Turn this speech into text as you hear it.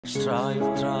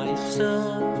Strive, thrive,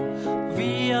 sir.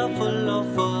 We are full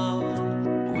of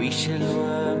work. We shall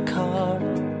work hard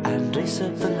and raise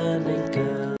up the learning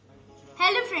curve.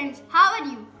 Hello friends, how are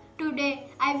you? Today,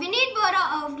 I Vineet Bora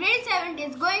of grade 7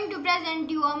 is going to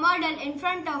present you a model in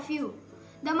front of you.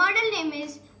 The model name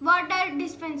is water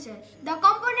dispenser. The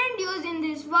components used in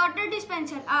this water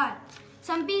dispenser are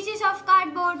some pieces of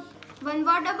cardboard, one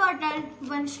water bottle,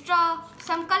 one straw,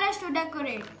 some colors to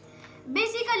decorate.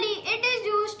 Basically, it is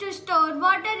used to store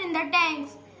water in the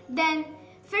tanks, then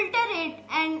filter it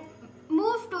and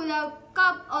move to the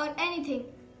cup or anything.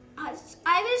 I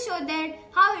will show that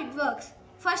how it works.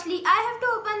 Firstly, I have to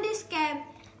open this cap.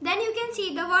 Then you can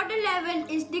see the water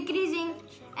level is decreasing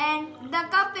and the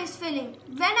cup is filling.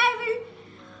 When I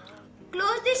will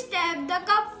close this tab, the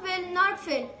cup will not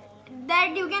fill.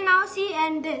 That you can now see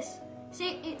in this.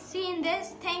 See in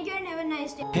this. Thank you and have a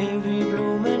nice day. Here we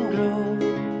bloom and grow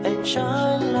and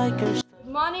shine like a Good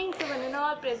morning to one and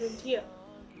all present here.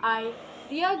 I,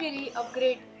 Diya Giri of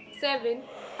grade 7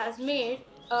 has made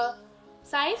a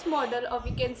science model, or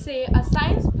we can say a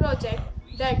science project,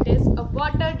 that is a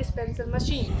water dispenser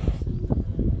machine.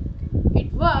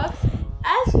 It works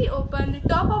as we open the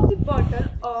top of the bottle,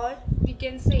 or we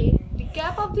can say the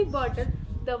cap of the bottle.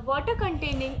 The water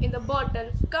containing in the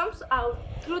bottle comes out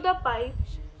through the pipe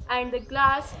and the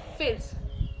glass fills.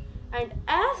 And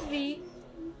as we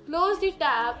close the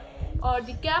tap or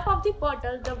the cap of the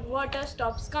bottle, the water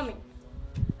stops coming.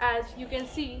 As you can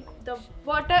see, the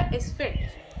water is filled.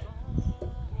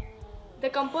 The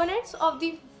components of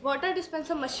the water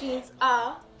dispenser machines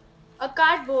are a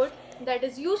cardboard that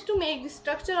is used to make the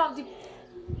structure of the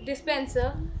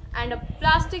dispenser, and a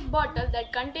plastic bottle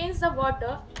that contains the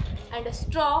water, and a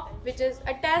straw which is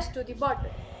attached to the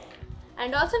bottle.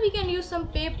 And also we can use some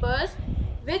papers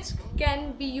which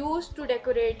can be used to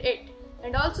decorate it,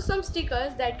 and also some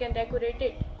stickers that can decorate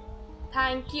it.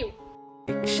 Thank you.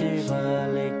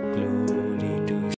 Shivalik